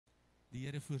Die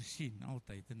Here voorsien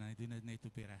altyd en hy doen dit net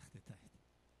op die regte tyd.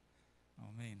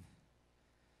 Amen.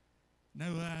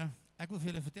 Nou, ek wil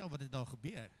vir julle vertel wat het daar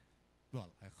gebeur.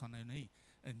 Wel, ek gaan nou nie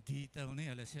in detail nie,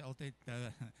 hulle sê altyd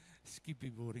skip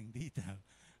die boring detail.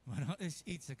 Maar daar is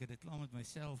iets, ek het dit klaar met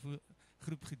myself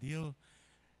groep gedeel.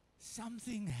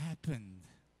 Something happened.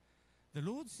 The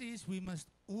Lord says we must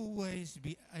always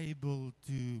be able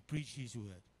to preach His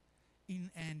word,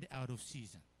 in and out of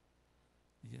season.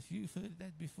 Have you heard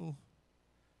that before?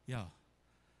 Ja,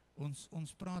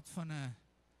 ons praat van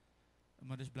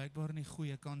maar dis blijkbaar nie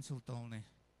goeie kanseltaal nie.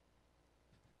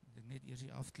 Ek net eers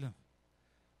die afklim.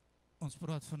 Ons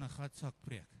praat van 'n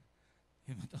gatsakpreek.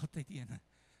 Jy moet altyd ene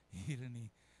hier in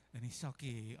die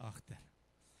sakkie hier agter.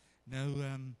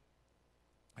 Nou,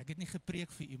 ek het nie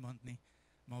gepreek vir iemand nie,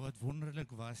 maar wat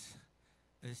wonderlik was,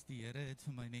 is die Here het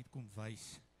vir my net kom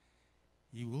wys.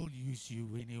 He will use you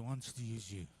when He wants to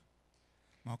use you.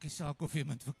 Maak nie saak of jy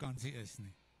met vakansie is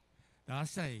nie. Daar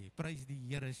sê hy, prys die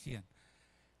Here seën.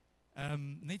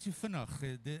 Net so vinnig,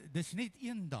 dis net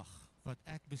een dag wat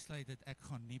ek besluit het ek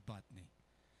gaan nie bad nie.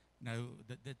 Nou,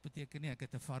 dit beteken nie, ek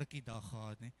het 'n varkie dag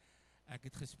gehad nie. Ek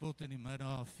het gespot in die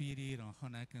middag, 4 uur, dan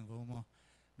gaan ek en Wilma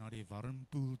na die warm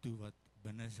pool toe wat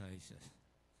binne sy huis is.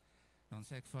 Dan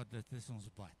sê ek vir dit is ons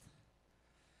bad.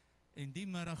 En die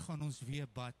middag gaan ons weer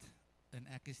bad, en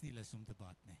ek is nie lus om te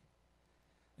bad nie.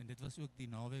 En dit was ook die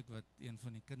naweek wat een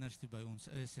van die kinders toe by ons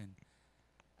is, en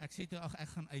ek sê toe, ek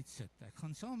gaan uitsit. Ek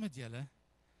gaan saam met julle,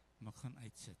 maar ek gaan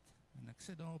uitsit. En ek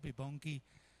sit daar op die bankie,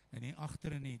 en hier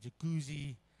agter in die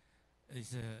jacuzzi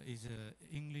is a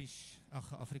English,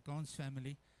 Afrikaans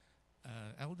family,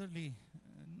 elderly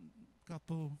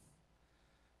couple.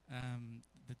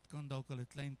 Dit kan dalk al 'n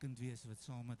klein kind wees wat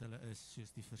saam met hulle is,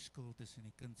 soos die verskil tussen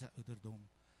die kind se ouderdom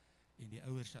en die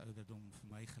ouers se ouderdom vir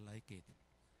my gelyk het.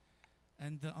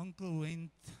 And the uncle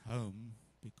went home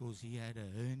because he had a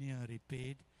hernia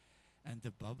repaired and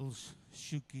the bubbles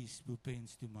shook his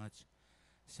pupils too much.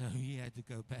 So he had to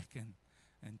go back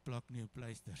and plak new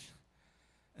pleisters.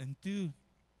 En toe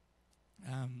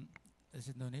is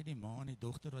dit nou net die ma en die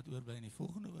dogter wat oorbly, en die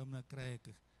volgende oomblik kry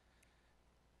ek,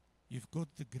 you've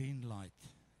got the green light,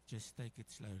 just take it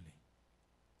slowly.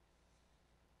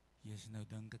 Yes, nou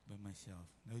dink ek by myself.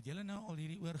 Nou het julle nou al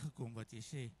hierdie oorgekom wat jy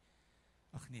sê,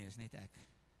 ag nee, is net ek.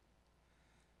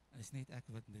 Is net ek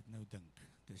wat dit nou dink.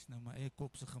 Dis nou my eie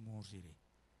kopse gemors hierdie.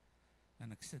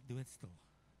 En ek sit doodstil.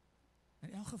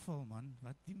 In elk geval man,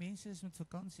 wat die mense is met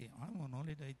vakansie, I'm on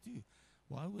holiday too.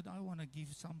 Why would I want to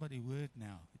give somebody word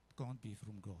now? It can't be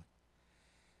from God.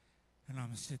 And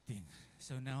I'm sitting.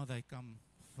 So now they come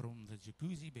from the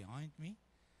jacuzzi behind me,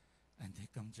 and they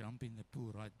come jump in the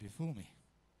pool right before me.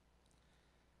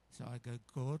 So I go,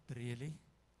 God, really?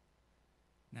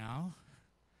 Now,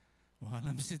 while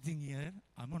I'm sitting here,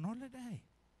 I'm on holiday.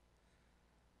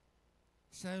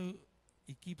 So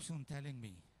he keeps on telling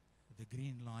me, the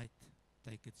green light,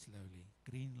 take it slowly.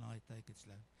 Green light, take it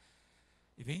slowly.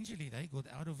 Eventually, they got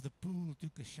out of the pool,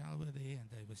 took a shower there, and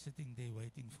they were sitting there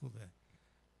waiting for the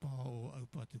pa or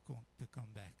opa to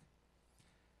come back.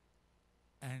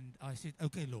 And I said,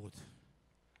 okay, Lord,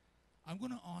 I'm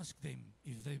going to ask them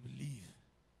if they believe.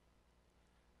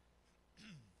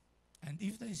 And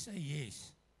if they say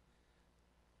yes,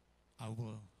 I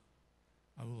will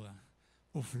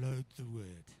offload the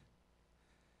word.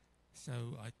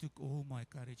 So I took all my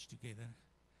courage together,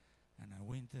 and I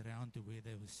went around to where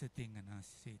they were sitting, and I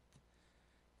said,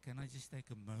 can I just take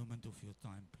a moment of your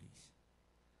time, please?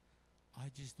 I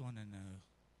just want to know,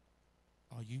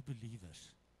 are you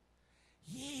believers?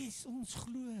 Yes, ons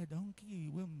glo, dankie,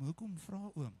 oom, hoekom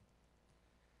vra oom?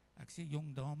 Ek sê,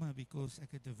 jong dame, because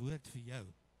ek het 'n woord vir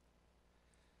jou.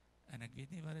 En ek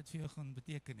weet nie wat dit vir jou gaan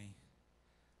beteken nie,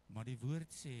 maar die woord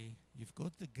sê, you've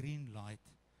got the green light,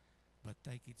 but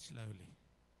take it slowly.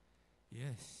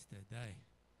 Yes, that day.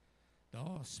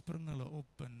 Daar spring hulle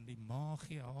op, en die ma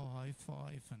gee haar high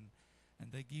five,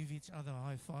 and they give each other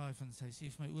high five, en sy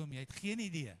sê vir my, oom, jy het geen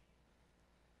idee.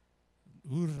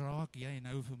 Hoe raak jy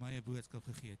nou vir my 'n boodskap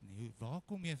gegee het nie? Waar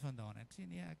kom jy vandaan? Ek sê,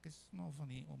 nee, ek is maar van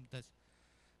hier om dis.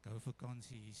 Ek hou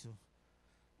vakansie hierso.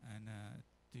 En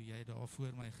toe jy daar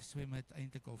voor my geswem het,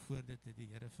 eintlik al voor dit het die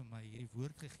Here vir my hierdie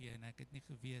woord gegee, en ek het nie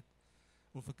geweet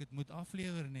of ek dit moet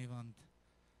aflewer nie, want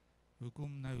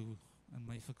hoekom nou in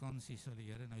my vakansie sal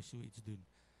die Here nou so iets doen?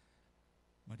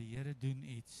 Maar die Here doen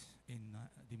iets, en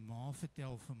die ma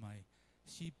vertel vir my,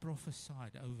 she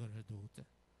prophesied over her daughter,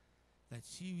 that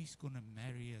she is going to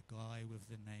marry a guy with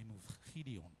the name of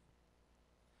Gideon.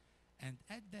 And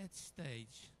at that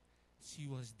stage, she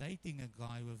was dating a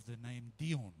guy with the name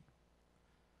Dion.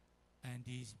 And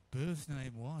his birth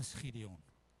name was Gideon.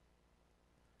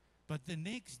 But the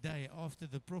next day after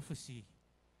the prophecy,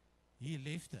 he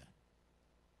left her.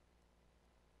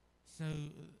 So,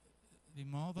 die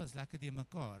ma was lekker die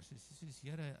mekaar. Sy sê,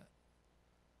 Here,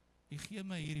 U gee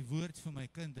my hierdie woord vir my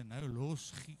kind, en nou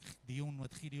los Gideon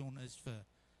wat Gideon is vir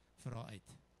haar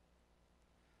uit.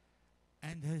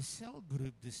 And her cell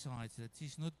group decides that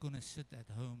she's not going to sit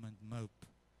at home and mope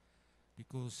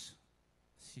because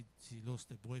she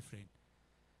lost a boyfriend.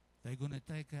 They're going to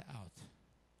take her out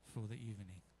for the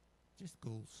evening. Just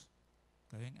girls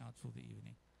going out for the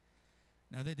evening.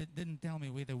 Now, they didn't tell me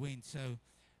where they went,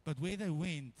 but where they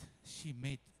went, she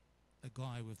met a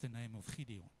guy with the name of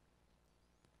Gideon.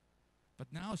 But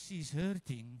now she's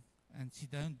hurting, and she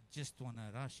don't just want to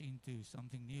rush into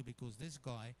something new because this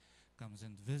guy comes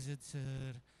and visits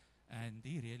her, and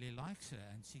he really likes her,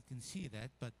 and she can see that,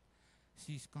 but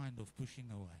she's kind of pushing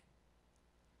away.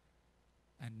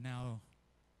 And now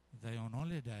they're on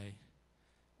holiday,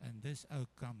 and this oak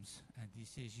comes, and he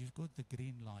says, you've got the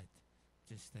green light,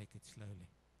 just take it slowly.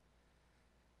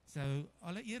 So,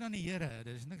 alle eer aan die Here,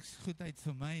 daar is niks goedheid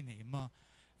vir my nie, maar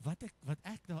wat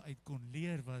ek daaruit kon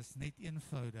leer was net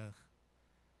eenvoudig,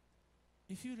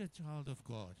 if you're a child of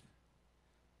God,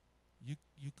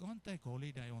 you can't take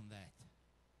holiday on that.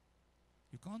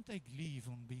 You can't take leave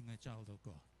on being a child of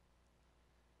God.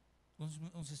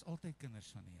 Ons is altyd kinders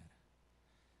van die Here.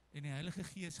 En die Heilige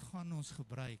Gees gaan ons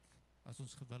gebruik as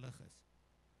ons gewillig is.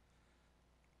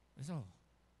 Dis al.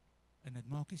 En dit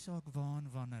maak nie saak waar en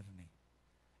wanneer nie.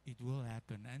 It will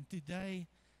happen. And today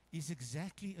is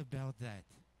exactly about that.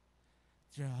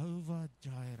 Jehovah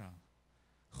Jireh.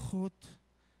 God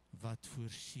wat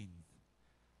voorsien.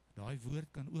 Daai woord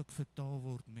kan ook vertaal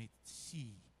word met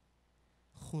see.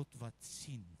 God wat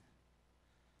sien.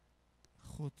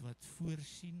 God wat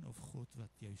voorsien of God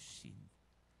wat jou sien.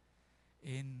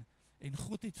 En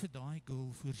God het vir daai girl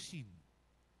voorsien,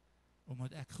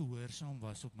 omdat ek gehoorsaam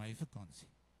was op my vakansie.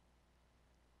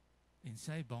 En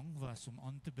sy bang was om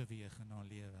aan te beweeg in haar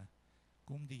lewe.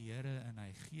 Kom die Here en hy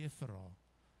gee vir haar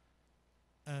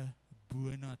 'n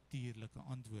bonatuurlike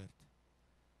antwoord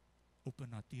op 'n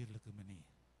natuurlike manier.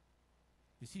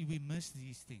 You see, we miss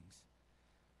these things.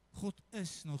 God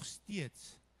is nog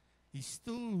steeds, He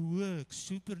still works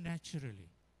supernaturally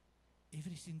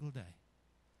every single day.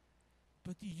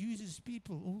 But He uses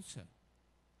people also.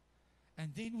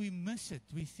 And then we miss it.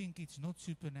 We think it's not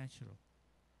supernatural.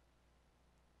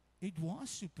 It was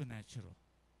supernatural.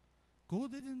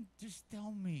 God didn't just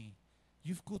tell me,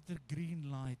 you've got the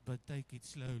green light, but take it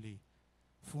slowly,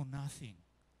 for nothing.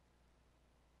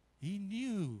 He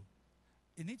knew.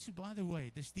 En net so, by the way,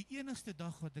 dis die enigste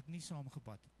dag wat ek nie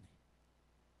saamgebad het nie.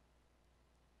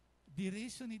 Die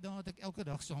res van die dae het ek elke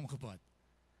dag saamgebad.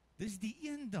 Dis die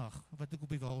een dag wat ek op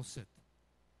die wal sit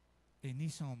en nie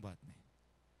saambad nie.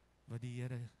 Wat die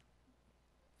Here,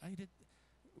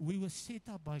 we were set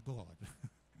up by God.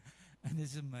 And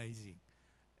it's amazing.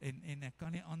 En ek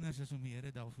kan nie anders as om die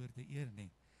Here daarvoor te eer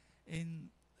nie.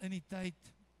 En in die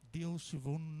tyd deel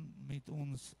Siobhan met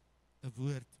ons 'n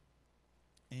woord.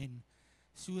 En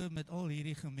so met al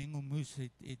hierdie gemengelmoes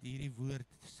het hierdie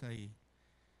woord sy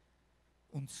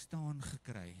ontstaan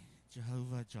gekry.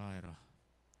 Jehovah Jireh,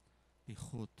 die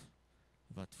God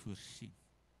wat voorsien.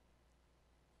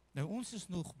 Nou ons is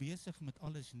nog besig met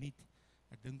alles nuut.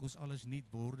 Ek dink ons alles nuut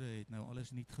borde het nou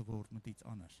alles nuut geword met iets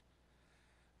anders.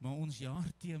 Maar ons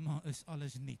jaartema is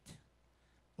alles nuut.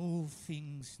 All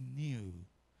things new.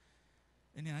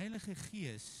 En die Heilige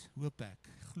Gees, hoop ek,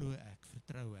 glo ek,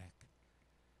 vertrou ek,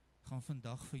 gaan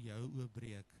vandag vir jou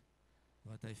oopbreek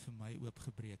wat hy vir my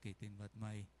oopgebreek het en wat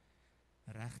my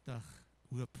regtig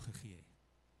hoop gegee het.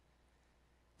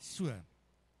 So,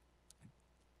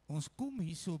 ons kom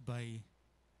hierso by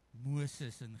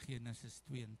Moses in Genesis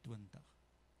 22.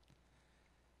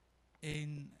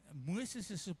 En Moses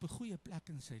is op 'n goeie plek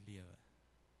in sy lewe.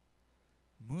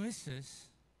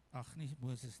 Nie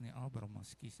Moses nie, Abraham,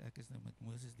 ekskuus, ek is nou met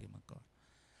Moses die mekaar.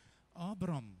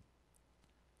 Abraham,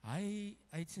 hy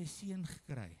het sy seun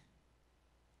gekry.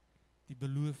 Die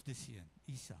beloofde seun,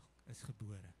 Isak, is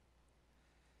gebore.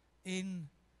 En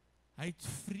hy het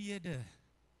vrede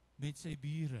met sy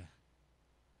bure.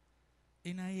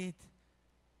 En hy het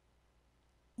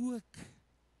ook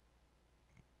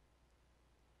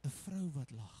 'n vrou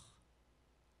wat lag.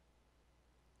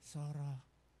 Sarah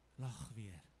lag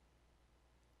weer.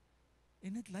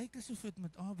 En dit lyk asof dit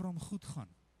met Abraham goed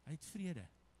gaan. Hy het vrede.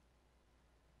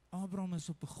 Abraham is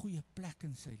op 'n goeie plek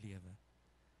in sy lewe.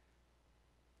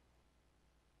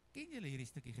 Ken julle hierdie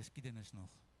stukkie geskiedenis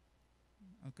nog?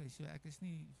 Okay, so ek is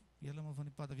nie heeltemal van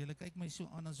die pad af. Julle kyk my so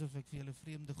aan asof ek vir julle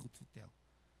vreemde goed vertel.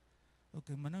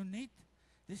 Okay, maar nou net,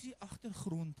 dis die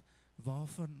agtergrond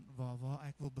waar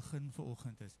ek wil begin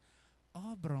vanoggend is,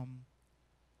 Abraham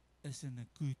is in 'n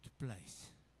good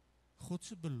place. God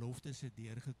se beloftes het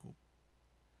deurgekom.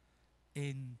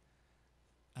 En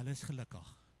hulle is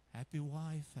gelukkig. Happy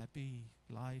wife, happy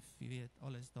life, jy weet,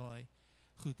 alles daai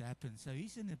goed happen. So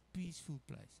he's in a peaceful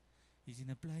place. He's in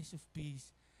a place of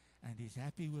peace and he's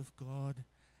happy with God.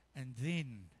 And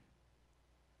then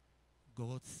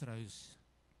God throws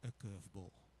a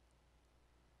curveball.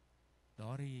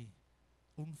 Daardie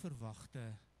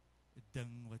onverwagte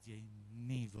ding wat jy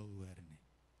nie wil hoor nie,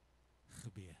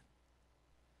 gebeur.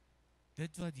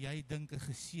 Dit wat jy dink 'n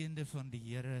geseënde van die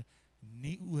Here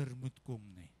nie oor moet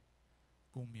kom nie,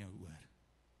 kom jou oor.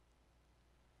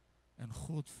 En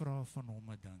God vra van hom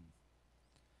 'n ding.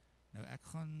 Nou ek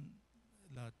gaan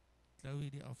laat Chloe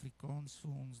die Afrikaans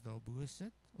vir ons daarbo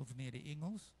sit, of nee, die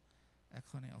Engels. Ek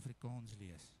gaan die Afrikaans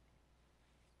lees.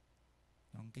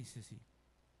 Dankie sussie.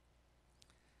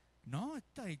 Na 'n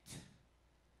tyd,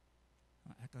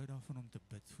 ek hou daarvan om te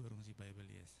bid voor ons die Bybel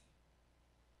lees.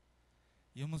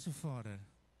 Hemelse Vader,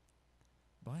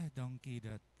 baie dankie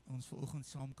dat ons vanoggend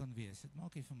saam kan wees. Dit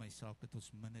maak nie vir my saak dat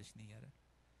ons min is nie, Here.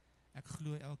 Ek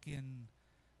glo elkeen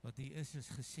wat hier is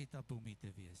geset op om hier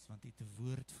te wees, want hier te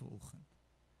woord vanoggend.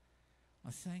 I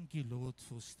thank you, Lord,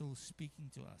 for still speaking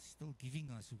to us, still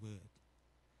giving us word.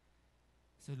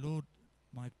 So, Lord,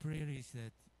 my prayer is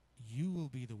that you will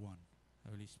be the one,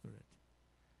 Holy Spirit,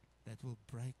 that will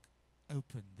break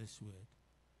open this word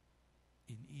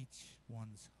in each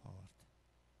one's heart.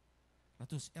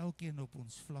 Laat ons elkeen op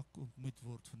ons vlak ontmoet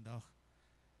word vandag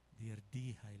deur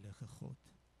die heilige God,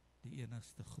 die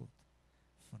enigste God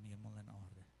van hemel en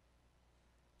aarde.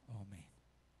 Amen.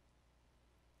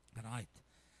 Right.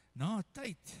 Na 'n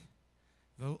tyd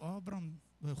wou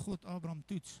God Abraham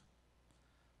toets.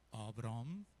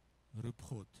 Abraham, roep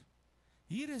God.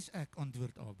 Hier is ek,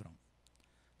 antwoord Abraham.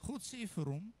 God sê vir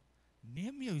hom,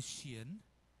 neem jou seun,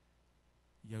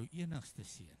 jou enigste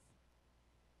seun.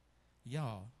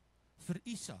 Ja, vir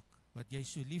Isak, wat jy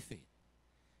so lief het,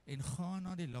 en gaan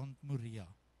na die land Moria.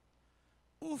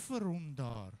 Offer hom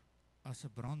daar as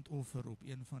 'n brandoffer op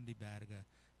een van die berge,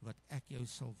 wat ek jou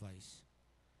sal wys.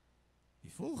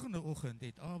 Die volgende oggend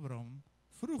het Abraham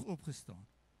vroeg opgestaan.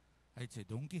 Hy het sy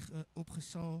donkie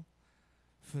opgesaal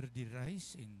vir die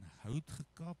reis en hout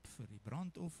gekap vir die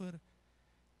brandoffer.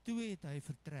 Toe het hy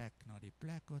vertrek na die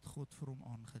plek wat God vir hom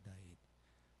aangedui het.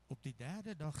 Op die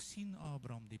 3de dag sien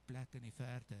Abraham die plek in die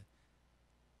verte.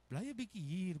 Bly 'n bietjie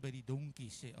hier by die donkie,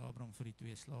 sê Abraham vir die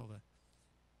 2 slawe.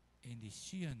 En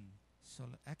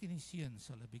ek en die seun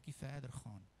sal 'n bietjie verder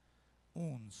gaan.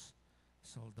 Ons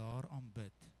sal daar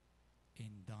aanbid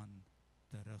en dan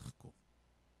terugkom.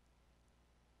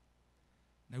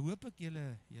 Nou hoop ek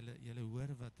julle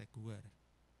hoor wat ek hoor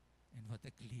en wat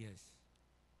ek lees.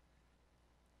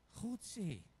 God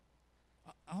sê,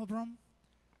 Abraham,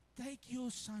 take your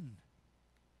son,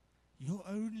 your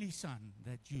only son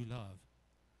that you love,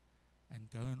 and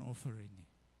go and offer him.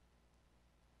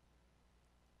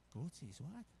 God says,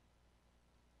 what?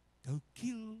 Go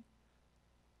kill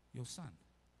your son.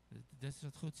 Dis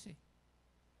wat God sê.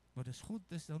 Maar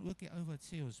God is dan ook die ou wat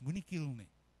sê, ons moenie kill nie.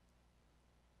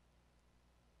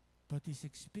 But he's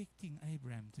expecting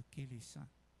Abraham to kill his son.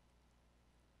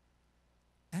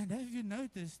 And have you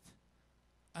noticed,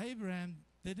 Abraham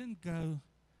didn't go,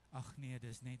 ag nee,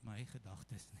 dis net my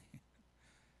gedagtes nie.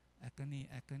 Ek kan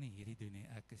nie hierdie doen nie.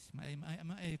 Ek is my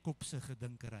eie kopse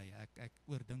gedinkery. Ek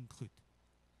oordink goed.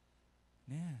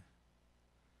 Nee.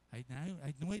 Hy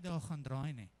het nooit daar gaan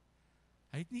draai nie.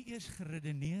 Hy het nie eers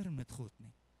geredeneer met God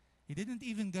nie. He didn't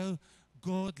even go,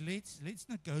 God, let's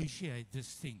negotiate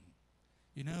this thing.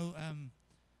 You know,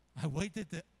 I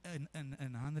waited in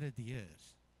 100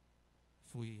 years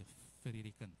vir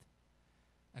hierdie kind.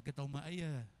 Ek het al my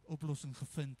eie oplossing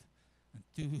gevind, en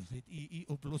toe het u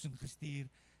oplossing gestuur,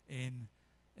 and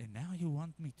now you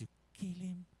want me to kill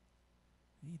him?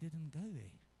 He didn't go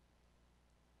there.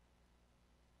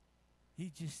 He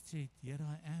just said, here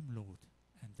I am, Lord.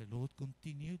 And the Lord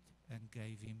continued and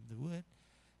gave him the word,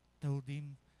 told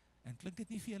him, en klink dit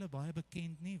nie vir julle baie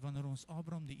bekend nie, wanneer ons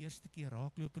Abraham die eerste keer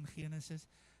raakloop in Genesis,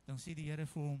 dan sê die Here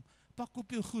vir hom, pak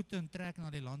op jou goed en trek na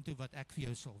die land toe wat ek vir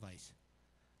jou sal wys.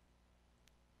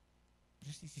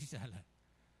 Presies dieselfde.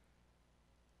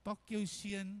 Pak jou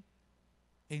seun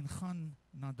en gaan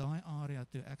na daai area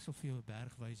toe, ek sal vir jou 'n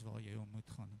berg wys waar jy hom moet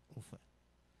gaan offer.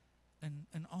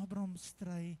 In Abraham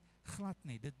stry glad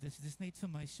nie, dis net vir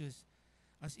my soos,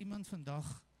 as iemand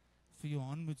vandag vir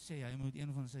Johan moet sê, hy moet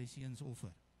een van sy seuns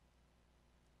offer.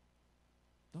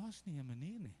 Daar's nie 'n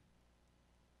manier nie.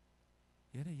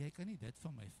 Here, jy kan nie dit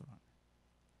van my vra nie.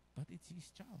 But it's his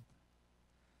child.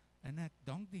 En ek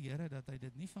dank die Here dat hy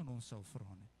dit nie van ons sal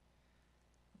vra nie.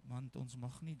 Want ons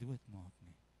mag nie doodmaak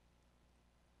nie.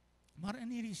 Maar in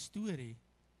hierdie storie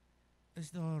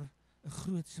is daar 'n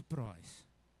groot surprise.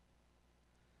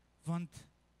 Want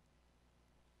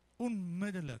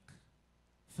onmiddellik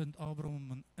vind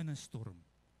Abraham in 'n storm.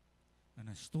 In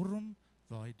 'n storm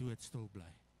waar hy doodstil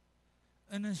bly.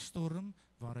 In 'n storm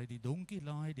waar hy die donkie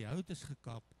laai, die hout is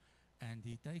gekap, and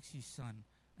he takes his son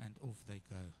and off they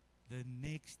go. The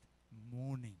next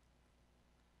morning.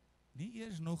 Nie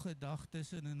eers nog 'n dag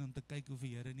tussenin om te kyk of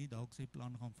die Here nie dalk sy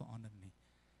plan gaan verander nie.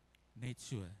 Net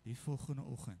so, die volgende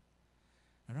oggend.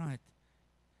 Right.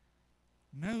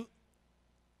 Nou,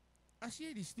 as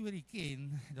jy die storie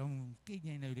ken, dan ken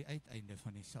jy nou die uiteinde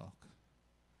van die saak.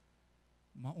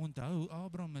 Maar onthou,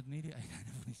 Abraham het nie die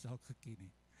uiteinde van die saak geken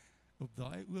nie. Op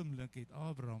daai oomblik het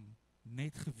Abraham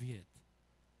net geweet,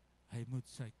 hy moet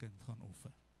sy kind gaan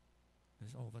offer.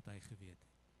 Dis al wat hy geweet het.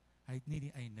 Hy het nie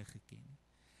die einde geken nie.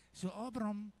 So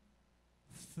Abraham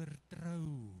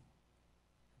vertrou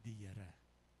die Here.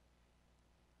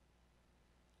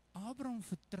 Abraham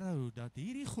vertrou dat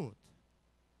hierdie God,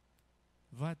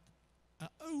 wat 'n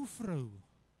ou vrou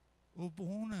op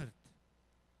 100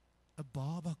 'n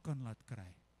baba kan laat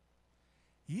kry.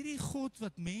 Hierdie God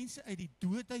wat mense uit die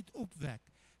dood uit opwek,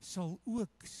 sal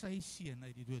ook sy seun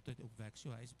uit die dood uit opwek.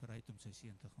 So hy is bereid om sy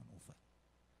seun te gaan offer.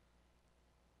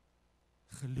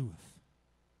 Geloof.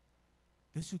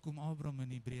 Dis hoekom Abraham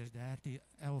in Hebreërs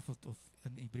 13:11 of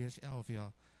in Hebreërs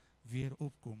 11 weer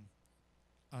opkom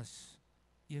as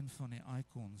een van die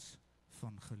icons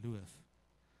van geloof.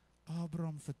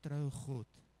 Abraham vertrou God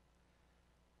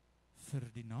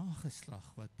vir die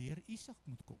nageslag wat deur Isak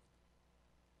moet kom.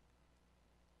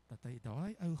 Dat hy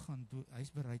daai ou gaan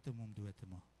hy's bereid om hom dood te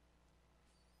maak.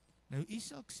 Nou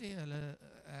Isak sê hulle,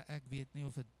 ek weet nie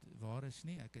of dit waar is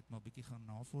nie, ek het maar bietjie gaan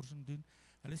navorsing doen.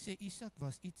 Hulle sê Isak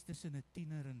was iets tussen 'n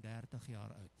 10er en 30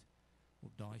 jaar oud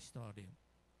op daai stadium.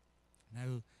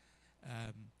 Nou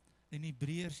in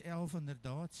Hebreërs 11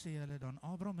 inderdaad sê hulle dan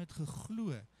Abraham het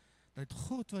geglo dat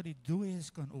God wat die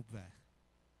dooies kan opwek,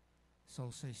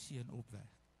 sal sy seun opwek.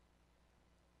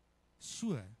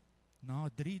 So, na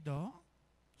 3 dae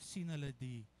sien hulle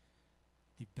die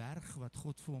berg wat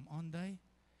God vir hom aandui,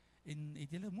 en het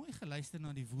julle mooi geluister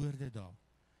na die woorde daar.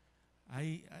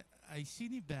 Hy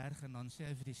sien die berg en dan sê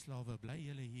hy vir die slawe, bly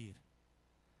julle hier.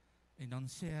 En dan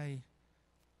sê hy,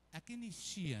 ek en die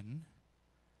seun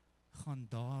gaan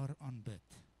daar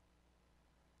aanbid.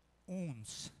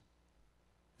 Ons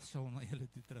sal na julle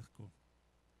toe terugkom.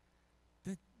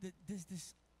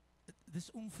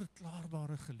 Dis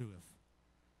onverklaarbare geloof.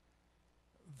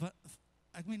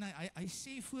 Ek meen, hy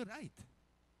sê vooruit,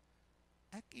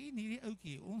 ek en hierdie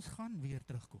ouetjie, ons gaan weer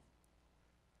terugkom.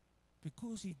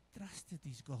 Because he trusted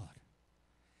his God.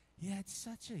 He had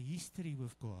such a history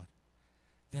with God,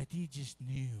 that he just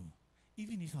knew,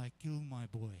 even if I kill my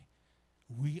boy,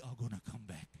 we are gonna come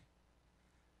back.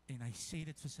 En hy sê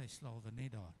dit vir sy slawe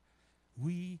net daar,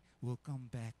 we will come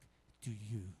back to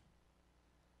you.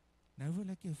 Nou wil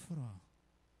ek jou vra,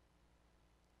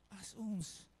 as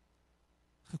ons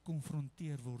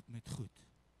gekonfronteer word met goed,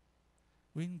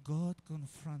 when God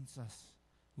confronts us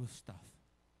with stuff,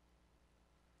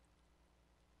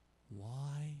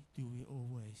 why do we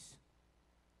always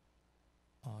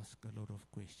ask a lot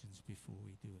of questions before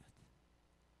we do it?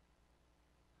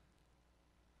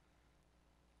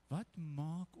 Wat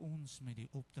maak ons met die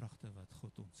opdragte wat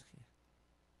God ons gee?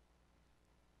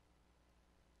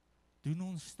 Doen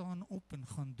ons staan op en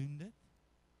gaan doen dit?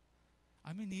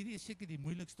 I mean, hierdie is seker die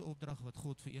moeilikste opdrag wat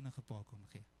God vir enige pa kan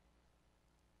gee.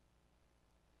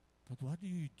 But what do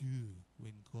you do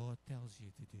when God tells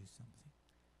you to do something?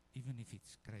 Even if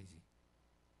it's crazy.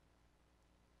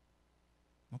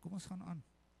 Maar kom ons gaan aan.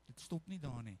 Dit stop nie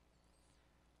daar nie.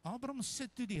 Abraham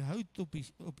sit toe die hout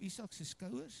op Isak se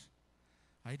skouers.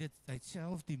 Hy het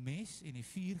self die mes en die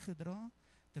vuur gedra,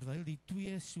 terwyl die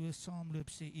twee so saamloop,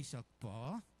 sê Isak,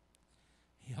 pa,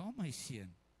 ja my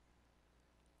seun,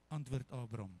 antwoord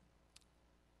Abraham.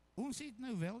 Ons het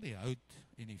nou wel die hout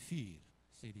en die vuur,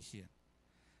 sê die seun,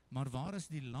 maar waar is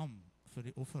die lam vir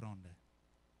die offerande?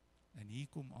 En hier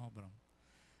kom Abraham,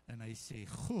 en hy sê,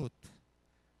 God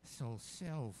sal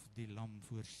self die lam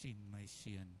voorsien, my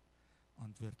seun,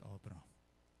 antwoord Abraham.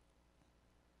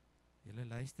 Julle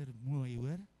luister mooi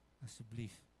hoor,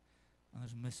 asseblief,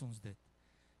 anders mis ons dit.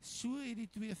 So het die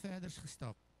twee verders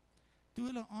gestap. Toe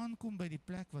hulle aankom by die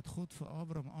plek wat God vir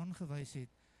Abraham aangewys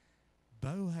het,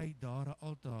 bou hy daar 'n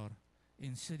altaar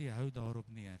en sit die hout daarop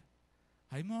neer.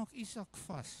 Hy maak Isak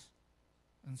vas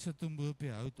en sit hom bo op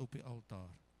die hout op die altaar.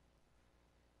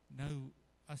 Nou,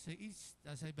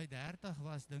 as hy by 30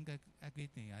 was, dink ek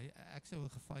weet nie, ek sou 'n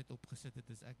gefight opgesit het,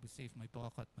 as ek besef, my pa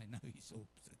gaat my nou hier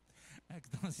opsit.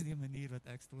 Daar's nie 'n manier wat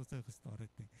ek stil sou gestaar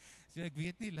het nie. So ek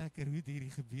weet nie lekker hoe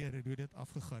hierdie gebeur en hoe dit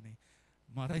afgegaan nie,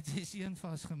 maar hy het sy seun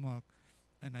vasgemaak,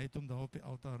 en hy het hom daar op die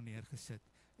altaar neergesit,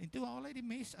 en toe haal hy die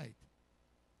mes uit,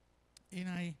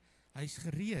 en hy's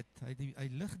gereed, hy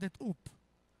lig dit op,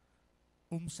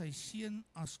 om sy seun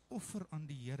as offer aan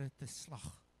die Here te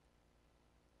slag.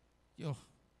 Ja,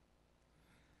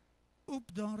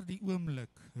 op daardie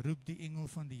oomblik roep die engel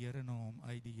van die Here na hom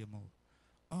uit die hemel,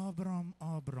 Abraham,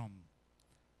 Abraham,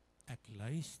 ek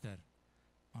luister,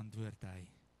 antwoord hy.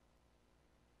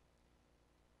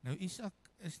 Nou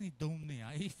Isak is nie dom nie,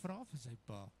 hy vra vir sy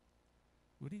pa,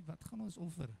 hoorie, wat gaan ons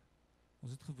offer?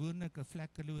 Ons het gewoonlik 'n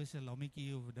vlekkelose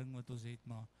lammetjie of 'n ding wat ons het,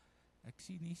 maar ek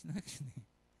sien niks nie.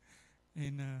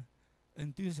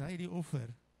 En toe is hy die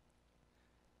offer,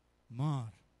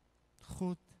 maar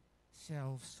God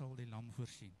self sal die lam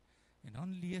voorsien. En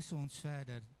dan lees ons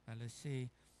verder, hulle sê,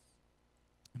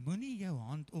 moenie jou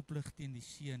hand oplig teen die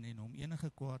seun en hom enige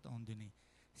kwaad aandoen nie,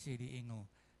 sê die engel.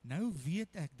 Nou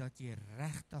weet ek dat jy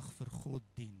regtig vir God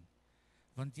dien,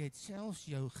 want jy het selfs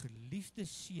jou geliefde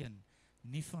seun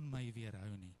nie van my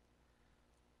weerhou nie.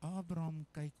 Abraham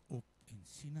kyk op en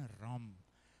sien 'n ram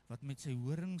wat met sy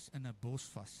horings in 'n bos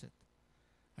vassit.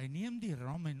 Hy neem die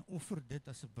ram en offer dit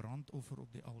as 'n brandoffer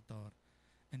op die altaar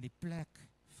in die plek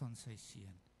van sy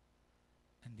seun.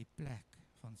 In die plek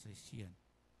van sy seun.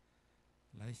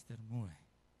 Luister mooi.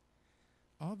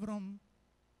 Abraham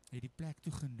het die plek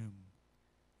toegenoem,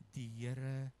 die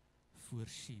Here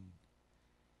voorsien.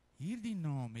 Hierdie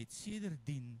naam het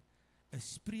sedertdien 'n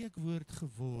spreekwoord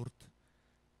geword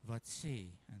wat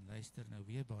sê, en luister nou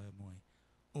weer baie mooi,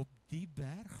 op die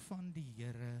berg van die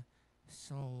Here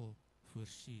sal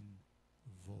voorsien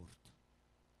word.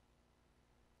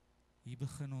 Hier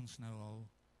begin ons nou al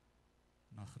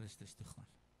na Christus toe gaan.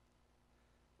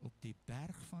 Op die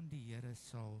berg van die Here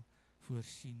sal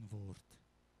voorsien word.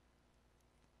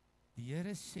 Die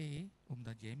Here sê,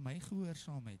 omdat jy my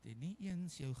gehoorsaam het en nie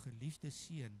eens jou geliefde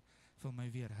seun van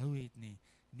my weerhou het nie,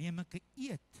 neem ek 'n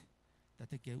eed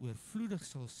dat ek jou oorvloedig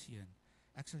sal seën.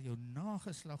 Ek sal jou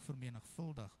nageslag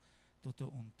vermenigvuldig tot 'n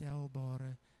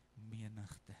ontelbare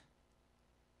menigte.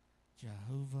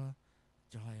 Jehovah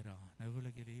Jireh. Nou wil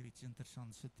ek julle hier iets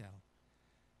interessants vertel.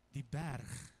 Die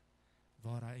berg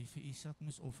waar hy vir Isak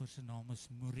moes offer, se naam is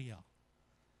Moria.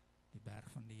 Die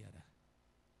berg van die Here.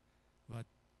 Wat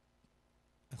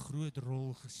 'n groot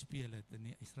rol gespeel het in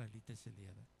die Israeliete se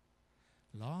lewe.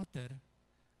 Later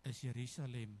is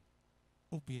Jerusalem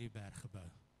op hierdie berg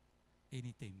gebou en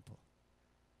die tempel.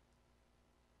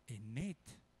 En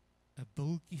net 'n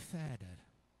bultjie verder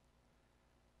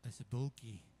is 'n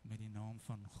bultjie met die naam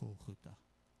van Golgotha.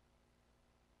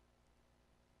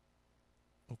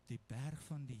 Op die berg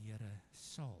van die Here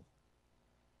sal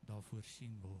daar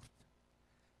voorsien word.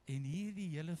 En hierdie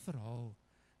hele verhaal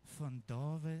van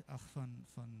Dawid,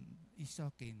 van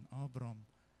Isak en Abraham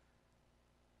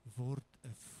word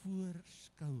 'n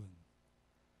voorskouing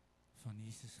van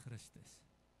Jesus Christus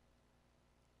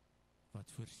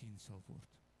wat voorsien sal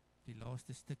word. Die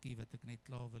laaste stukkie wat ek net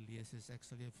klaar wil lees is, ek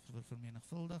sal jou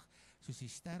vermenigvuldig soos die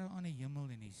sterre aan die hemel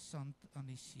en die sand aan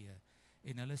die see,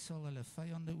 en hulle sal hulle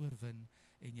vyande oorwin,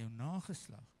 en jou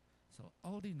nageslag sal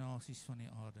al die nasies van die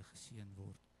aarde geseën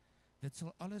word. Dit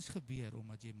sal alles gebeur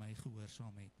omdat jy my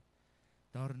gehoorsaam het.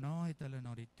 Daarna het hulle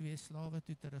na die 2 slawe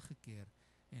toe teruggekeer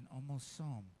en almal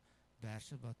saam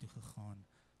Berseba toe gegaan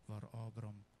waar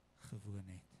Abraham gewoon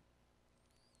het.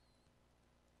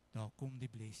 Daar kom die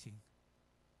blessing.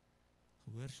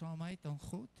 Gehoorsaamheid aan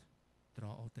God dra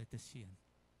altyd 'n seën.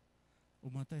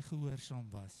 Omdat hy gehoorsaam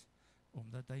was,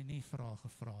 omdat hy nie vrae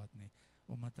gevra het nie,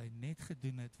 omdat hy net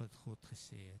gedoen het wat God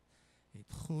gesê het,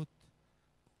 het God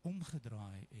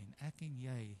omgedraai en ek en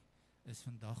jy is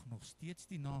vandag nog steeds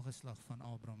die nageslag van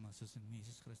Abraham as ons in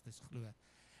Jesus Christus glo.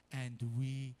 And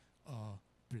we are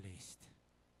blessed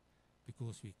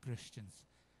because we're Christians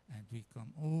and we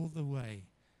come all the way.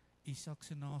 Isak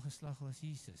se nageslag was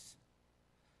Jesus.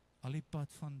 Al die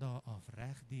pad van daar af,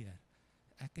 reg deur.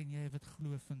 Ek en jy wat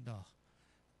glo vandag,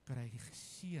 kry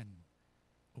geseën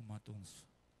omdat ons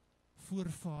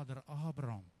voorvader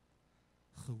Abraham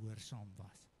gehoorsaam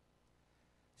was.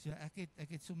 So ek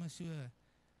het sommer so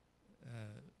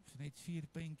net 4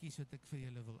 puntjies wat ek vir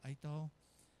julle wil uithaal.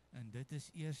 En dit is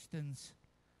eerstens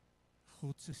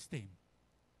God se stem.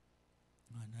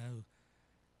 Maar nou,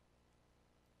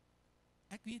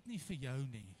 ek weet nie vir jou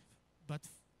nie, but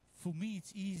for me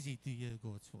it's easy to hear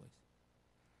God's voice.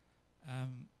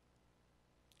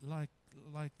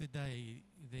 Like the day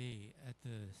there at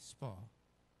the spa.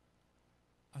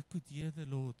 I could hear the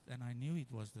Lord, and I knew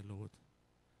it was the Lord,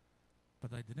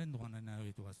 but I didn't want to know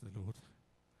it was the Lord.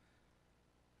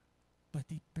 But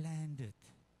He planned it.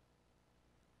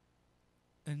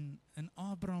 In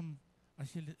Abraham,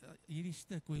 as jy hierdie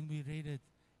stuk, when we read it,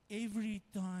 every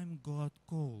time God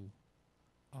called,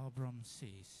 Abraham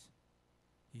says,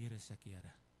 "Here is ek,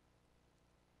 Here."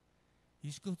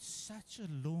 He's got such a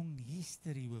long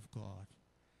history with God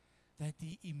that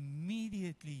he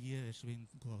immediately hears when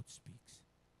God speaks.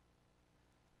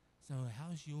 So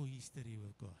how's your history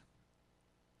with God?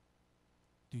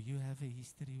 Do you have a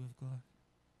history with God?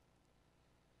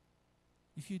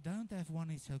 If you don't have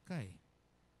one, it's okay.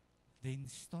 Then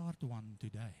start one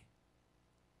today.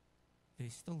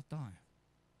 There's still time.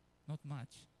 Not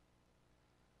much.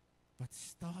 But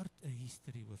start a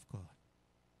history with God.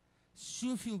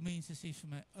 Soveel mense sê vir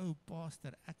my, "O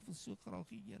pastor, ek wil so graag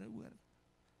die Here hoor."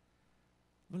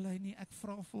 Wil hy nie, ek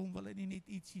vra vir hom, wil hy nie net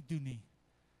ietsie doen nie.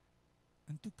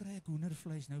 En toe kry ek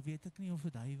hoendervleis, nou weet ek nie of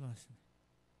dit hy was nie.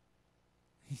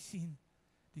 Jy sien,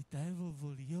 die duiwel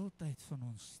wil die hele tyd van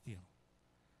ons steel.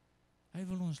 Hy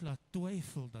wil ons laat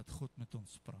twyfel dat God met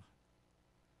ons praat.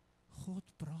 God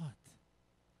praat.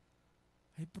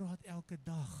 Hy praat elke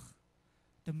dag.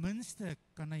 Ten minste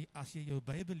kan hy, as jy jou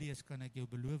Bybel lees, kan ek jou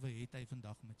beloof, het hy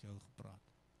vandag met jou gepraat.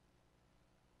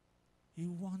 He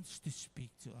wants to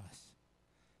speak to us.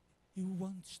 He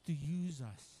wants to use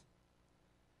us.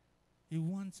 He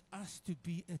wants us to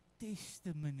be a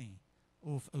testimony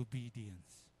of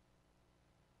obedience.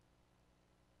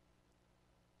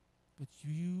 But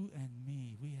you and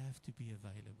me, we have to be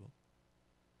available.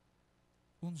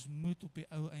 Ons moet op die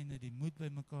ou einde die moed by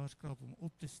mekaar skraap om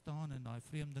op te staan en daai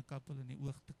vreemde kappel in die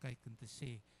oog te kyk en te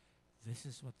sê, "This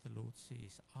is what the Lord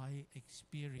says. I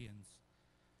experience.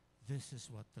 This is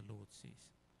what the Lord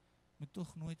says." Moet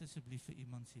tog nooit asseblief vir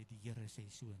iemand sê, "Die Here sê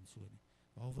so en so nie."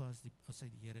 Behalwe as hy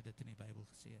die Here dit in die Bybel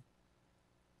gesê het.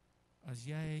 As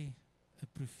jy 'n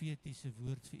profetiese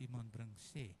woord vir iemand bring,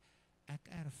 sê, "Ek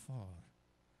ervaar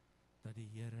dat die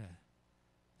Here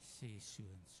sê so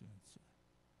en so en so."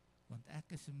 Want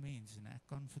ek is 'n mens en ek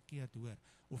kan verkeerd hoor,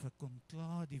 of ek kon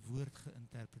klaar die woord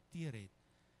geïnterpreteer het,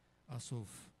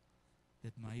 asof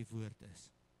dit my woord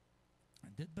is.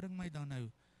 En dit bring my dan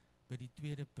nou by die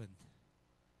tweede punt.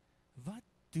 Wat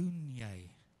doen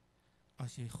jy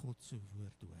as jy God se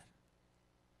woord hoor?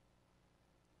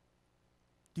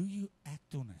 Do you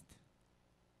act on it?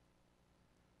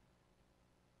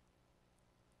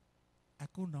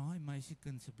 Ek kon daai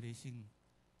meisiekind se blessing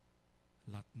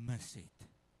laat mis het.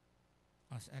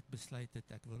 As ek besluit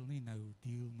het, ek wil nie nou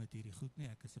deel met hierdie goed nie,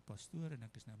 ek is 'n pastoor en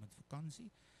ek is nou met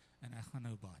vakansie en ek gaan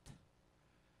nou bad.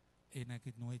 En ek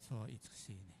het nooit vir haar iets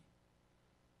gesê nie.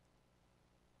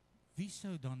 Wie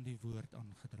sou dan die woord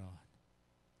aangedra het?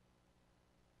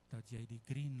 Dat jy die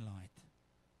green light,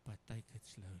 but take it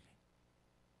slowly.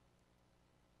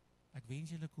 Ek wens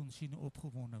julle kon sien hoe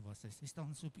opgewonde was. Sy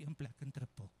staan so op een plek en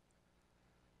trippel.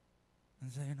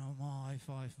 En sy en haar ma high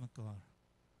five mekaar.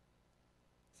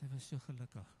 Sy was so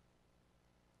gelukkig.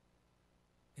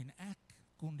 En ek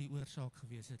kon die oorsaak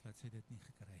gewees het dat sy dit nie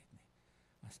gekry het nie.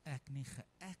 As ek nie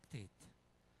geact het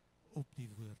op die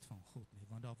woord van God nie.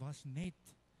 Want daar was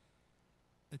net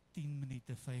 'n 10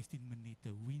 minute, 15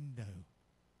 minute window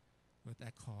wat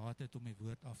ek gehad het om die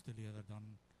woord af te lewer,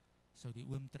 dan sou die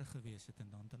oom terug gewees het en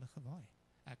dan het hulle gewaai.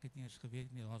 Ek het nie eens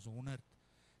geweet nie, daar's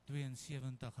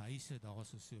 172 huise daar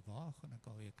so, waar gaan ek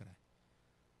alweer kry?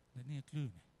 Dit nie 'n klou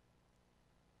nie.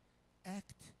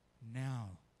 Act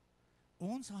now.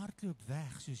 Ons hardloop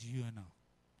weg soos Jona,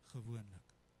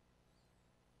 gewoonlik.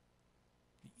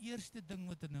 Die eerste ding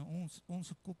wat in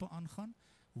ons koppe aangaan,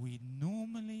 we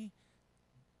normally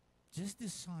just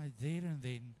decide there and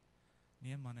then,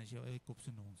 nee man, is jou eie kop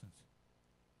se nonsens.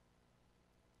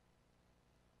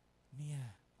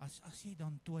 Nee, as jy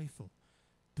dan twyfel,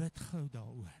 bid gou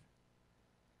daaroor.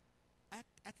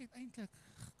 Ek het eintlik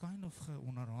kind of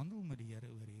geonderhandel met die Here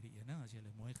oor hierdie ene, as jy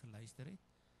mooi geluister het.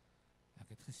 Ek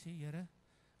het gesê, Here,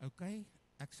 okay,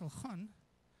 ek sal gaan,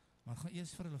 maar gaan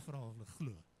eers vir hulle vra of hulle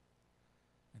glo.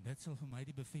 En dit sal vir my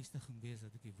die bevestiging wees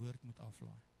dat ek die woord moet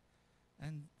aflaai.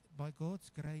 And by God's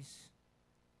grace,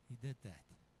 He did that.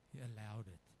 He allowed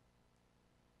it.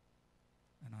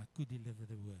 And I could deliver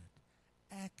the word.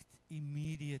 Act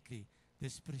immediately.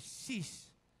 Dis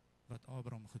presies wat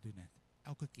Abraham gedoen het.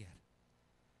 Elke keer.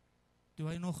 Toe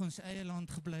hy nog in sy eie land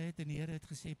gebly het en die Here het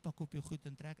gesê, pak op jou goed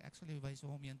en trek, ek sal jou wys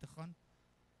waar om heen te gaan,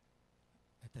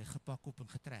 het hy gepak op en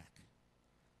getrek.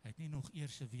 Hy het nie nog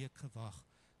eers 'n week gewag,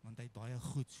 want hy het baie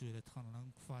goed, so dit gaan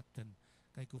lank vat en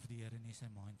kyk of die Here nie sy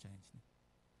mind change nie.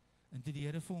 En toe die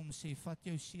Here vir hom sê, vat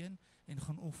jou seun en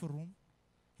gaan offer hom,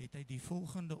 het hy die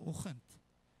volgende oggend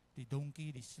die donkie,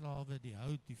 die slawe, die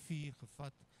hout, die vuur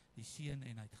gevat, die seun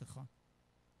en hy het gegaan.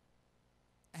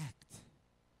 Act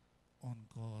on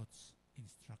God's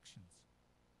instructions.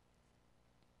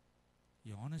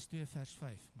 Johannes 2 vers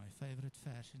 5, my favorite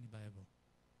vers in die Bybel,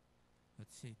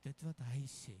 wat sê, dit wat hy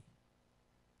sê,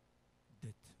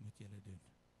 dit moet julle doen.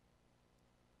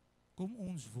 Kom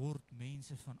ons word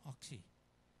mense van aksie.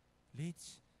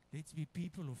 Let's be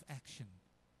people of action.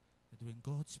 That when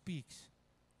God speaks,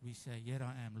 we say, here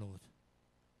I am, Lord.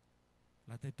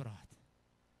 Laat hy praat.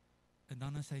 En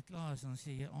dan as hy klaar is, dan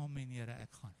sê jy, amen, Here,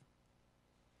 ek gaan.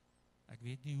 Ek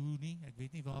weet nie hoe nie, ek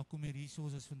weet nie waar kom die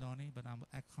resources vandaan nie, maar dan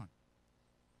ek gaan.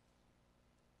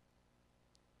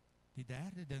 Die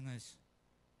derde ding is,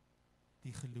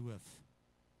 die geloof.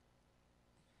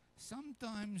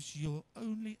 Sometimes your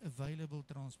only available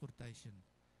transportation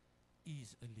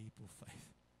is a leap of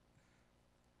faith.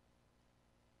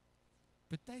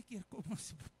 Partykeer kom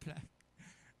ons op 'n plek.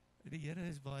 Die Here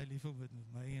is baie lief om dit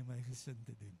met my en my gesin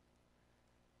te doen.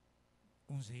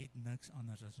 Ons het niks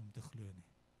anders as om te glo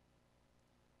nie.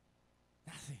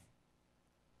 Nothing.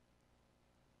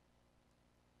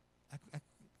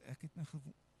 Ek het nou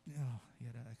ja,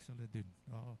 Here, ek sal dit doen.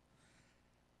 Ja.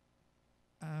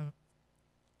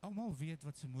 Almal weet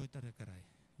wat se motor ek ry.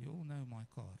 You all know my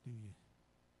car, do you?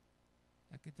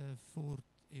 Ek het 'n Ford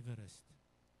Everest.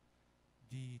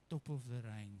 Die top of the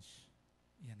range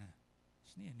ene.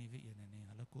 Is nie 'n nuwe ene nie,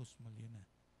 hulle kos miljoene.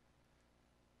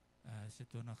 Is 'n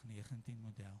 2019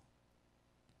 model.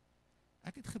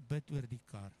 Ek het gebid oor die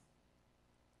kar,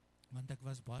 want ek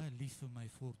was baie lief vir my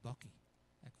Ford bakkie.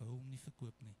 Ek wou hom nie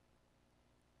verkoop nie.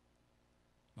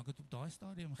 Maar ek het op daai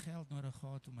stadium geld nodig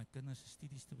gehad om my kinders se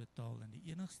studies te betaal, en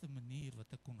die enigste manier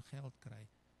wat ek kon geld kry,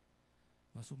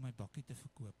 was om my bakkie te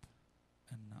verkoop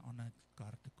en 'n ander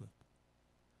kar te koop.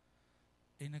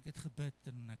 En ek het gebid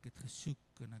en ek het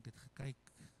gesoek en ek het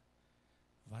gekyk,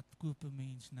 wat koop 'n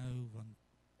mens nou, want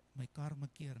my kar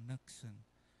maak niks,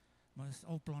 maar is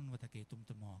al plan wat ek het om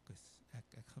te maak is,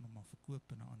 ek gaan hom maar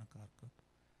verkoop en 'n ander kar koop.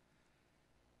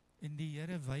 En die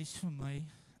Here wys vir my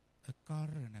 'n kar,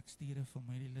 en ek stuur 'n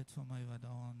familielid van my wat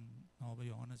daar naby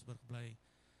Johannesburg bly,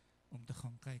 om te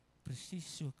gaan kyk,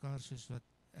 presies so 'n kar soos wat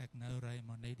ek nou ry,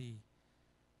 maar net die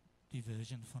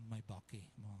version van my bakkie,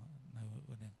 maar nou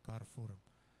in 'n karvorm.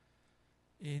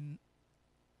 En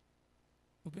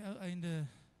op die ou einde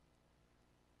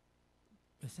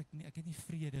is ek het nie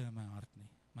vrede in my hart nie.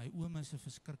 My oom is 'n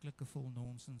verskriklike vol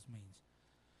nonsens mens.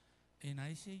 En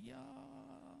hy sê, ja,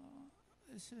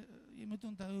 jy moet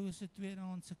onthou, is 'n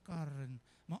tweedehandse kar,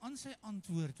 maar aan sy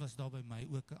antwoord was daar by my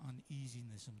ook 'n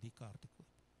uneasiness om die kar te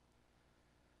koop.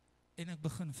 En ek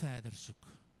begin verder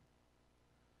soek.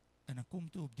 En ek kom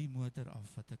toe op die motor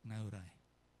af wat ek nou ry.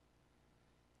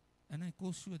 En hy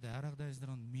kos so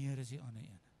R30.000 meer as die ander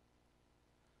een.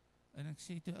 En ek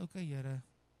sê toe, okay Here,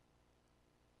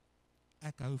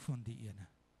 ek hou van die ene.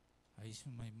 Hy is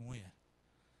vir my mooier.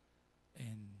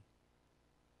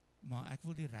 Maar ek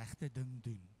wil die regte ding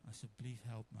doen, asseblief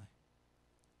help my.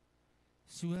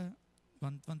 So,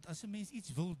 want as 'n mens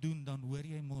iets wil doen, dan hoor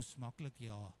jy mos maklik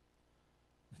ja.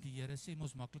 Die Here sê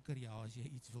mos makliker ja as jy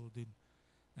iets wil doen.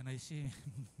 En hy sê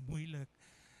moeilik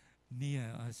nee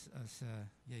as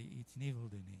jy iets nie wil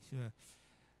doen nie. So,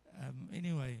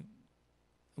 anyway,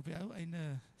 op die ou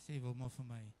einde sê Wilma vir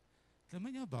my, klim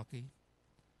in jou bakkie,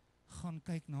 gaan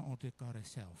kyk na al twee karre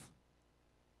self,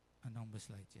 en dan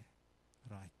besluit jy.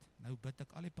 Right, nou bid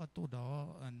ek al die pad tot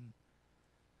daar in,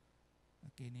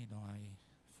 ek ken nie daai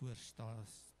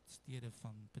voorstede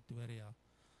van Pretoria,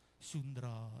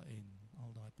 Soendra en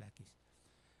al daai plekkies.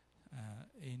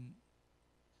 En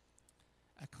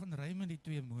ek gaan ry met die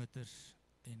twee motors,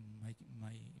 en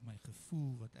my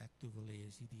gevoel wat ek toe wil hê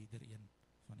is ieder een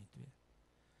van die twee.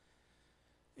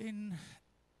 En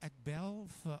ek bel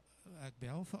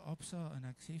vir Absa, en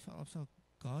ek sê vir Absa,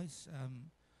 guys,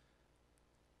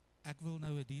 ek wil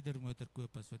nou 'n dieder motor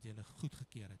koop as wat julle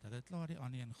goedgekeur het. Hulle het klaar die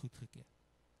ander een goedgekeur.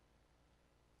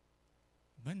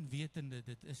 Min wetende,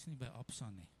 dit is nie by Absa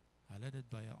nie. Hulle het dit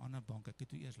by 'n ander bank. Ek het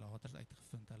toe eers later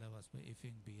uitgevind, hulle was by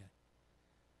FNB.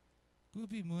 Koop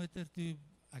die motor toe,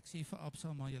 ek sê vir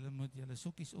Absa, maar julle moet julle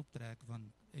sokkies optrek,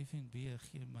 want FNB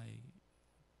gee my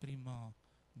prima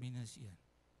 -1.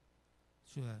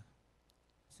 So,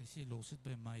 sy sê, los dit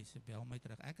by my, sy bel my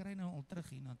terug. Ek ry nou al terug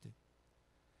hiernatoe.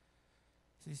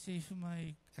 Sy sê vir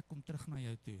my, ek kom terug na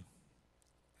jou toe.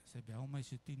 Sy bel my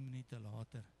so 10 minute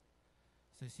later.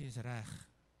 Sy sê, is reg,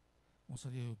 ons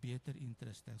sal jou beter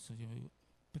interest, ek sal jou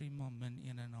prima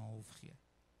 -1,5 gee.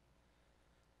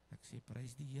 Ek sê,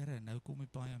 prys die Here, nou kom die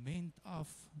paaiement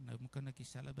af, nou kan ek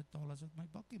dieselfde betaal as wat my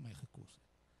bakkie my gekos het.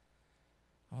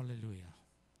 Halleluja.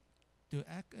 toe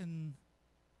ek in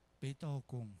Bethal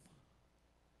kom,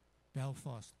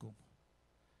 Belfast kom,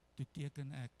 toe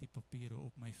teken ek die papiere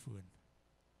op my foon.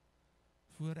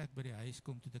 Voor ek by die huis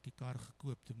kom, toe ek die kar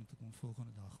gekoop, toe moet ek hom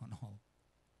volgende dag gaan haal.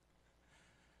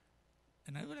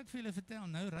 En nou wil ek vir julle vertel,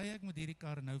 nou ry ek met hierdie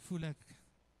kar, en nou voel ek,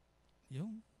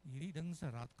 jong, hierdie ding se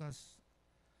radkas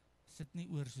sit nie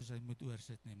oor soos hy moet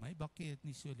oorsit nie. My bakkie het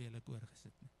nie so lelik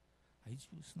oorgesit nie. Hy het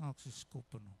so snaaks so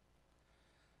skop in hom.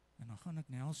 En dan gaan ek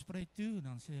Nelspruit toe, en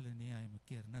dan sê hulle, nee, hy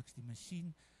keer niks. Die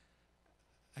masjien,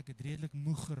 ek het redelik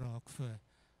moeg geraak vir,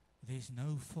 there's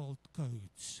no fault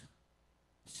codes,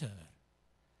 sir.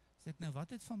 Sê ek nou,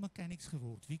 wat het van mechanics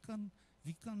geword? Wie kan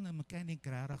 'n mechanic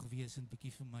rarig wees en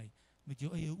bietjie vir my, met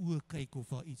jou eie oë kyk of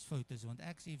daar iets fout is, want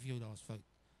ek sê vir jou, daar's fout.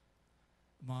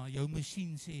 Maar jou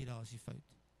masjien sê, daar's die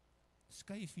fout.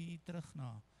 Skuif hier terug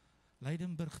na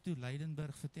Leidenburg toe.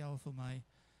 Leidenburg vertel vir my,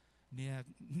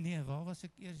 nee, waar was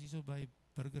ek eers hierso by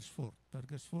Burgersfort?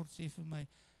 Burgersfort sê vir my,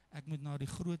 ek moet na die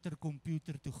groter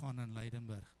komputer toe gaan in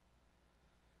Leidenburg.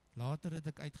 Later het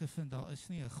ek uitgevind, daar is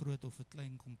nie 'n groot of 'n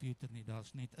klein komputer nie,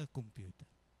 daar's net 'n komputer.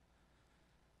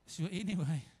 So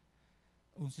anyway,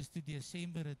 ons is toe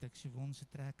Desember, het ek Siobhan se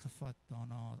trek gevat,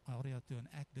 daarna area toe, en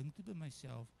ek dink toe by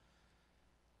myself,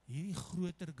 hierdie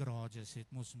groter garages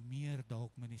het mos meer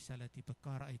dalk met dieselfde tipe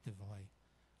kar uit te waai,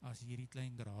 as hierdie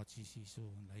klein garages hier so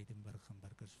in Leidenburg en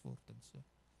Burgersfort en so.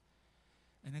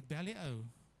 En ek bel die ou,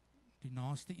 die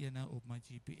naaste ene op my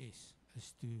GPS,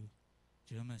 is toe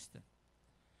Germiston.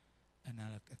 En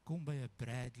ek kom by 'n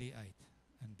Bradley uit.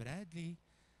 En Bradley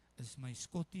is my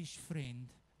Scottish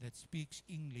friend that speaks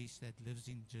English that lives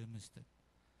in Germiston.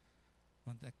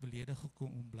 Want ek beledig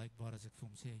gekom onblijkbaar as ek vir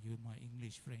hom sê, you're my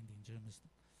English friend in Germiston.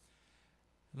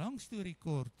 Lang storie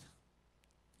kort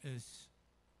is,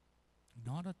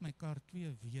 nadat my kar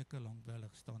 2 weke lank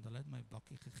welig staan, hulle het my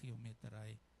bakkie gegee om mee te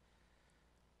ry,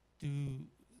 toe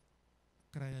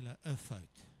kry hulle 'n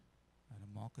fout. Hulle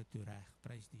maak het toe reg,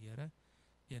 prys die Here,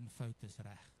 een fout is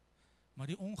reg. Maar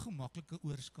die ongemaklike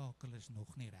oorskakel is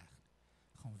nog nie reg.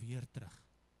 Gaan weer terug.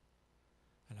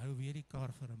 Hulle hou weer die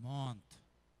kar vir 'n maand,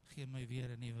 gee my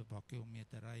weer 'n nuwe bakkie om mee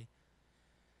te ry.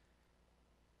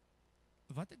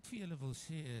 Wat ek vir julle wil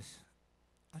sê is,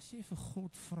 as jy vir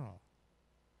God vra,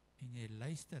 en jy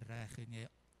luister reg, en jy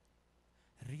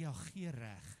reageer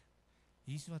reg,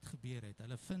 hier's wat gebeur het,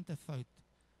 hulle vind 'n fout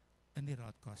in die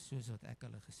raadkas, soos wat ek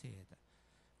hulle gesê het.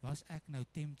 Was ek nou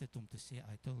tempted om te sê,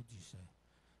 I told you so,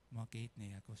 maar ek het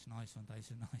nie, ek was nice, want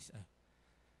hy's 'n nice ou.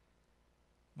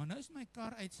 Maar nou is my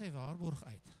kar uit sy waarborg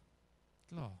uit,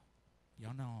 klaar,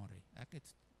 Januarie, ek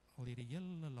het al hierdie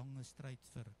hele lange stryd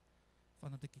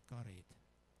vandat ek die kar het.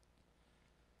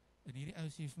 En hierdie ou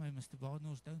sê vir my, Mr.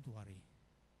 Badnors, don't worry,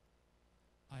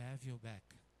 I have your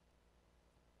back.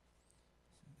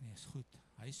 Nee, is goed.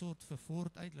 Hy sort vir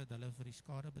Ford uit, dat hulle vir die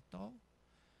skade betaal,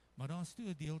 maar daar is toe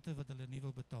 'n deelte wat hulle nie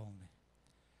wil betaal nie.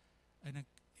 En ek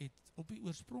het op die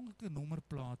oorspronklike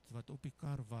nommerplaat wat op die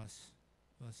kar was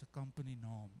 'n company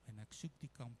naam, en ek soek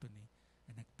die company,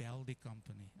 en ek bel die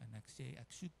company, en ek sê,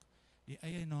 ek soek die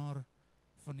eienaar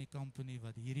van die company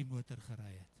wat hierdie motor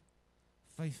gery het.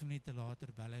 5 minute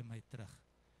later bel hy my terug.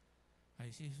 Hy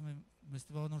sê vir my,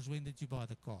 Mr. Badnors, when did you buy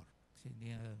the car? Ek sê,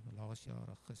 nee, laas jaar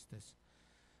Augustus.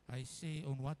 Hy sê,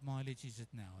 on what mileage is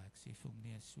it now? Ek sê vir hom,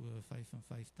 nee, so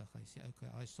 55. Hy sê, okay,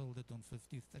 I sold it on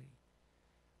 53.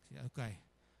 Ek sê, okay.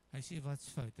 Hy sê, wat's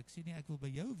fout? Ek sê, nee, ek wil by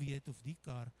jou weet of die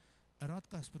kar 'n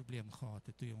radkasprobleem gehad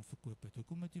het toe jy hom verkoop het.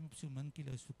 Hoekom het jy hom op so min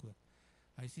kilo's verkoop?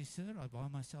 Hy sê, sir, I buy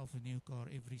myself a new car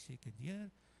every second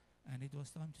year, and it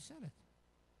was time to sell it.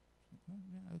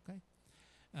 Yeah, okay.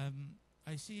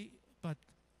 Hy sê, but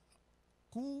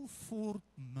call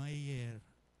Fort Meyer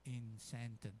in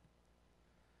Sandton.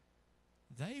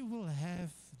 They will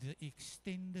have the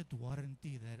extended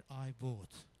warranty that I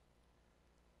bought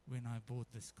when I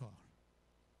bought this car.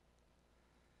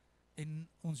 En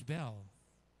ons bel,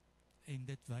 en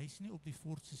dit wys nie op die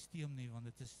Ford systeem nie, want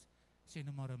dit is, sê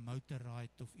nou maar 'n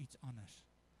motorride of iets anders.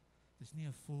 Dit is nie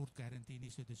 'n Ford guarantee nie,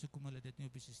 so dis hoekom hulle dit nie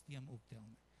op die systeem optel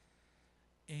nie.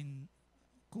 En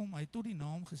kom, hy het tot die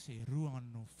naam gesê,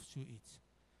 Roan of so iets.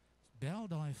 Bel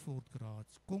daai Ford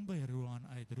Garage, kom by Roan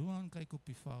uit, Roan kyk op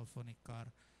die val van die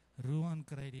kar, Roan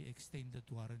kry die extended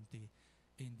warranty,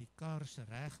 en die kar se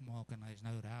reg maak, en hy is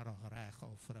nou regtig reg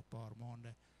al vir 'n paar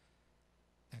maande.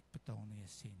 Ek betaal nie 'n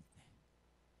sent nie.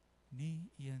 Nie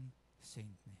 1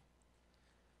 sent nie.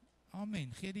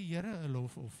 Amen, gee die Here 'n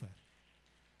lofoffer.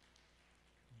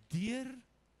 Deur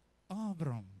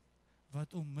Abraham,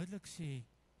 wat onmiddellik sê,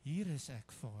 hier is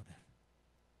ek, Vader.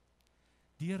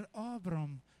 Deur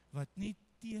Abraham, wat nie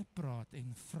teepraat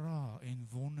en vra en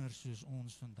wonder soos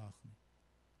ons vandag nie.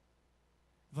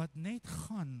 wat net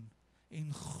gaan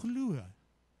en glo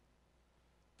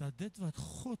dat dit wat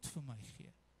God vir my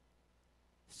gee,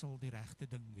 sal die regte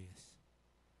ding wees.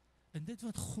 En dit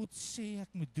wat God sê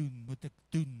ek moet ek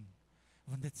doen,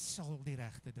 want dit sal die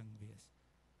regte ding wees.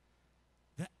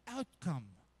 The outcome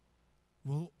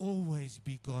will always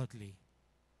be godly.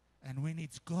 And when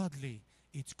it's godly,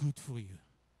 it's good for you.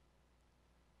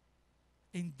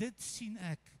 En dit sien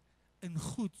ek in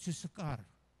goed soos 'n kar,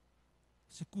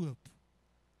 se koop.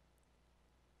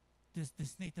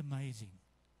 Dis net amazing.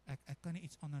 Ek kan nie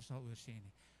iets anders daaroor sê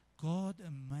nie. God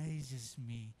amazes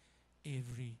me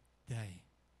every day.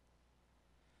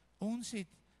 Ons het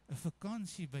 'n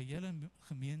vakansie by julle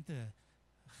gemeente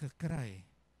gekry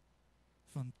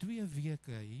van 2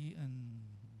 weke hier in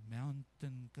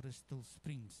Mountain Crystal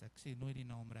Springs. Ek sê nooit die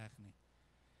naam reg nie.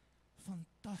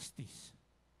 Fantasties.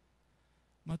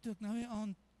 Maar toe ek nou die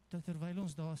aand, terwyl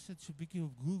ons daar sit, so bietjie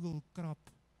op Google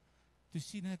krap, toe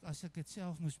sien ek, as ek dit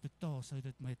self moes betaal, sou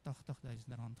dit my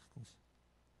R80,000 gekos.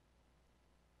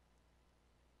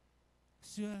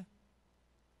 So,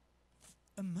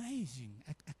 amazing.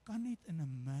 Ek kan net in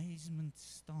amazement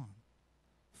staan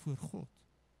voor God.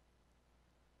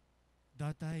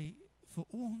 Dat hy vir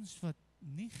ons wat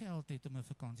nie geld het om 'n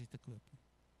vakansie te koop nie,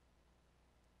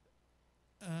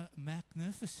 'n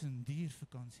magnificent duur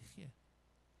vakansie gee.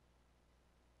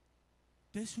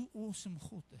 Dis hoe awesome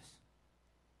God is.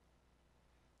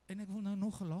 En ek wil nou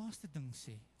nog 'n laaste ding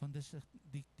sê, want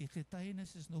die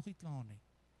getuienis is nog nie klaar nie.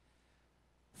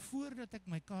 Voordat ek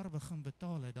my kar begin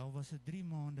betaal het, daar was 'n 3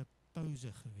 maande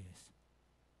pause gewees.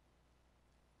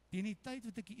 Teen die tyd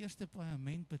wat ek die eerste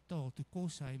paaiement betaal, toe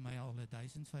kos hy my al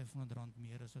R1,500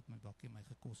 meer as wat my bakkie my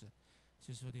gekos het,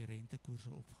 soos wat die rentekoerse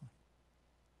opgaan.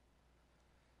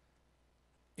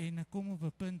 En ek kom op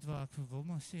 'n punt waar ek vir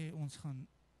Wilma sê, ons gaan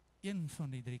een van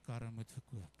die 3 karre moet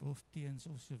verkoop, of Teens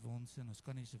of se Wonsen. Ons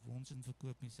kan nie se Wonsen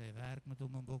verkoop nie, sy werk met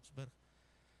hom in Boksburg.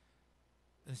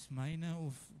 Is myne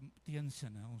of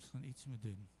Teensinne, ons gaan iets moet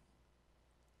doen.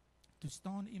 Toe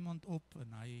staan iemand op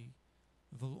en hy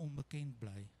wil onbekend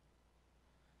bly.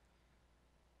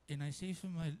 En hy sê vir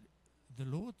my, the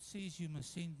Lord says you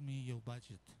must send me your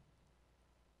budget.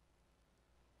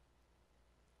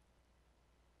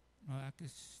 Nou ek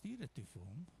stuur dit toe vir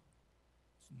hom.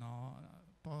 Na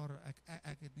 'n paar,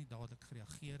 ek het nie dadelik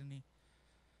gereageer nie.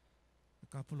 A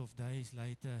couple of days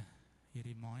later, he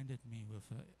reminded me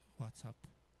with a WhatsApp.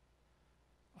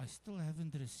 I still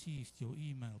haven't received your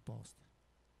email, Pastor.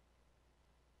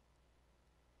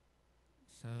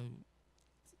 So,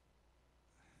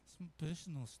 it's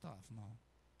personal stuff, maar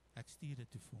ek stuur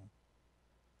dit toe vir hom.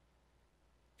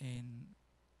 En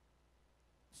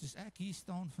soos ek hier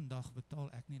staan vandag,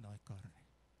 betaal ek nie daai kar nie.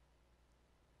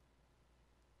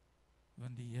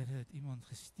 Want die Here het iemand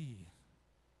gestuur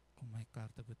om my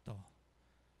kar te betaal,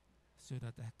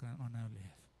 sodat ek kan aanhou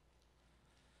leef.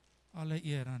 Alle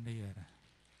eer aan die Here.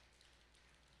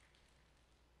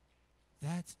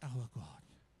 That's our God.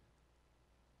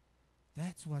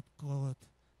 That's what God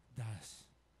does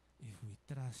if we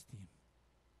trust Him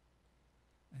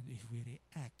and if we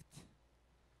react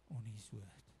on His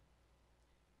word.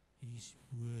 He is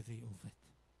worthy of it.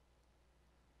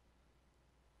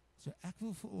 So ek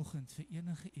wil vanoggend vir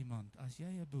enige iemand, as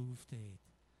jy 'n behoefte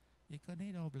het, jy kan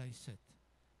net daar bly sit.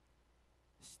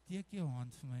 Steek jou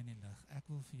hand vir my in die lig. Ek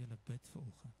wil vir julle bid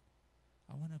vanoggend.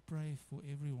 I want to pray for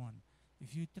everyone.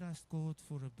 If you trust God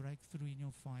for a breakthrough in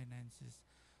your finances,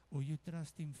 or you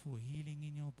trust Him for healing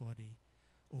in your body,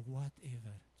 or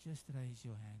whatever, just raise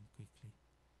your hand quickly.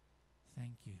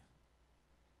 Thank you.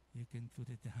 You can put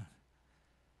it down.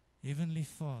 Heavenly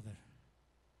Father,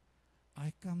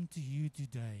 I come to you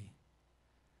today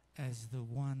as the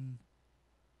one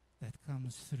that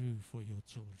comes through for your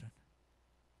children.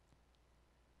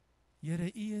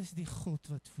 Here, U is die God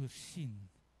wat voorsien.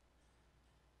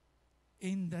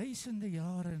 En duisende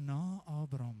jare na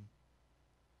Abraham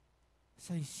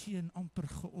sy seun amper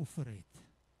geoffer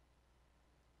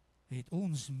het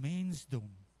ons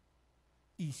mensdom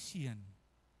U seun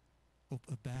op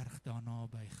 'n berg daarna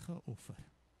by geoffer.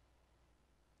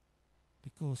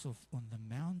 Because of on the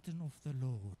mountain of the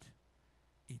Lord,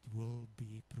 it will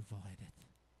be provided.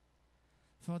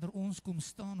 Vader, ons kom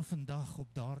staan vandag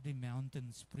op daardie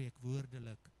mountain, spreek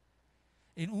woordelik.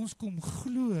 En ons kom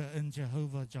glo in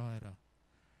Jehovah Jireh.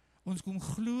 Ons kom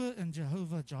glo in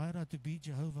Jehovah Jireh to be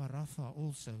Jehovah Rapha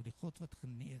also, die God wat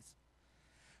genees.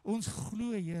 Ons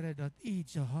glo, Here, dat U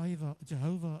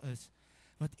Jehovah is,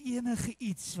 wat enige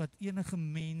iets wat enige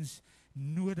mens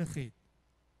nodig het,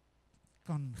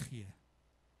 kan gee.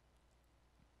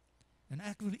 En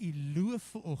ek wil U loof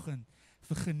vanoggend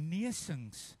vir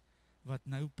genesings wat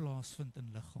nou plaasvind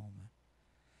in liggame.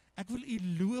 Ek wil U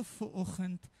loof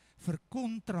vanoggend vir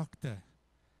kontrakte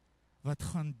wat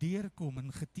gaan deurkom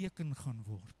en geteken gaan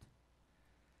word.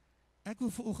 Ek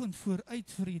wil vanoggend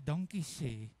vooruit vir U dankie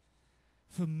sê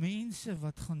vir mense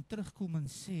wat gaan terugkom en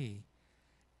sê,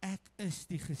 ek is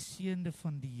die geseënde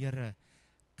van die Here.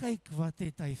 Kyk wat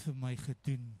het hy vir my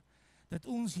gedoen. Dat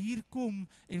ons hier kom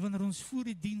en wanneer ons voor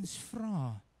die diens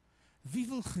vra, wie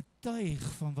wil getuig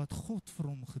van wat God vir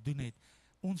hom gedoen het,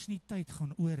 ons nie tyd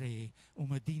gaan oor hê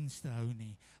om 'n diens te hou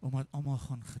nie, omdat almal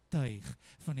gaan getuig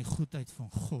van die goedheid van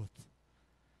God.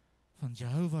 Van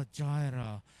Jehovah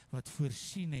Jireh wat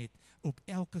voorsien het op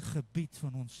elke gebied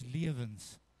van ons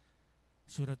lewens,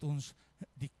 sodat ons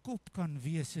die kop kan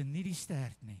wees en nie die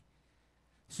stert nie,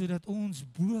 sodat ons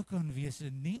bo kan wees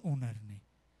en nie onder nie,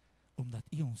 omdat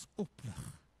U ons oplig,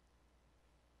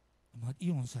 omdat U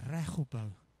ons reg ophou,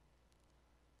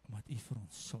 omdat U vir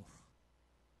ons sorg.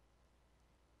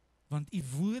 Want U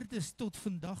woord is tot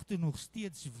vandag toe nog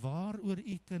steeds waar oor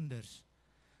U kinders.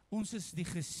 Ons is die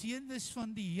geseëndes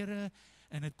van die Here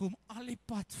en dit kom al die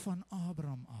pad van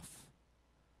Abraham af.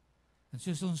 En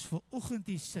soos ons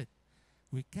vanoggend hier sit,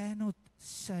 we cannot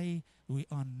say we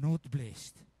are not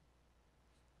blessed.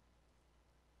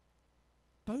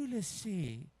 Paulus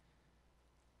sê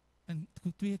in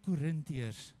 2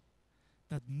 Korintiërs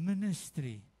dat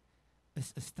ministry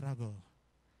is a struggle.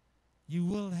 You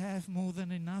will have more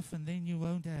than enough and then you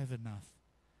won't have enough.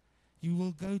 You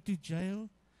will go to jail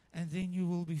and then you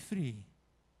will be free.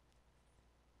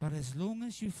 But as long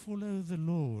as you follow the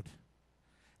Lord,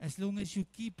 as long as you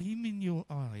keep Him in your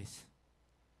eyes,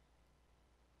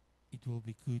 it will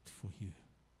be good for you.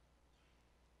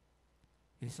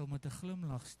 Jy sal met 'n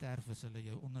glimlag sterf as hulle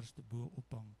jou onderste bo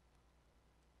ophang.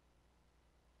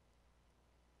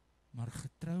 Maar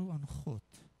getrou aan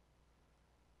God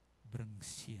bring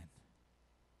seën.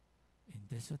 En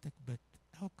dis wat ek bid,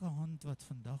 elke hand wat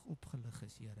vandag opgelig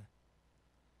is, Here,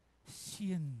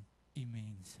 seën U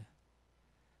mense,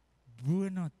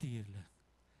 bonatuurlik.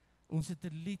 Ons het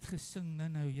 'n lied gesing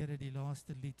nou, Here, die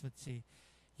laaste lied wat sê,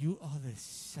 You are the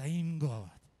same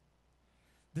God.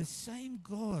 The same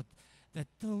God that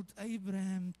told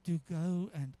Abraham to go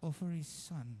and offer his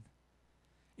son.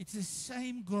 It's the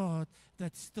same God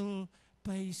that still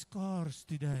pays cars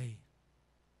today,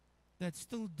 that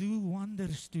still do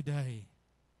wonders today.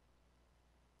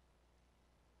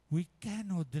 We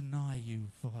cannot deny You,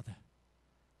 Father.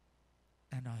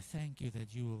 And I thank You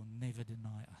that You will never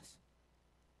deny us.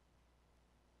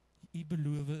 U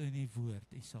beloof in U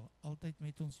woord, U sal altyd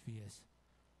met ons wees,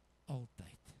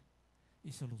 altyd.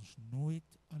 U sal ons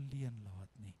nooit alleen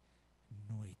laat nie,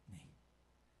 nooit nie.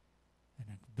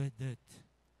 En ek bid dit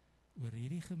oor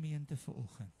hierdie gemeente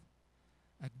vanoggend.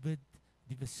 Ek bid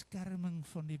die beskerming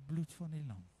van die bloed van die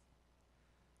lam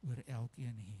oor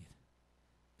elkeen hier,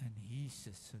 in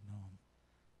Jesus se naam,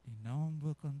 die naam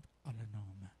bokant alle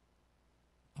name.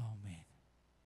 Amen.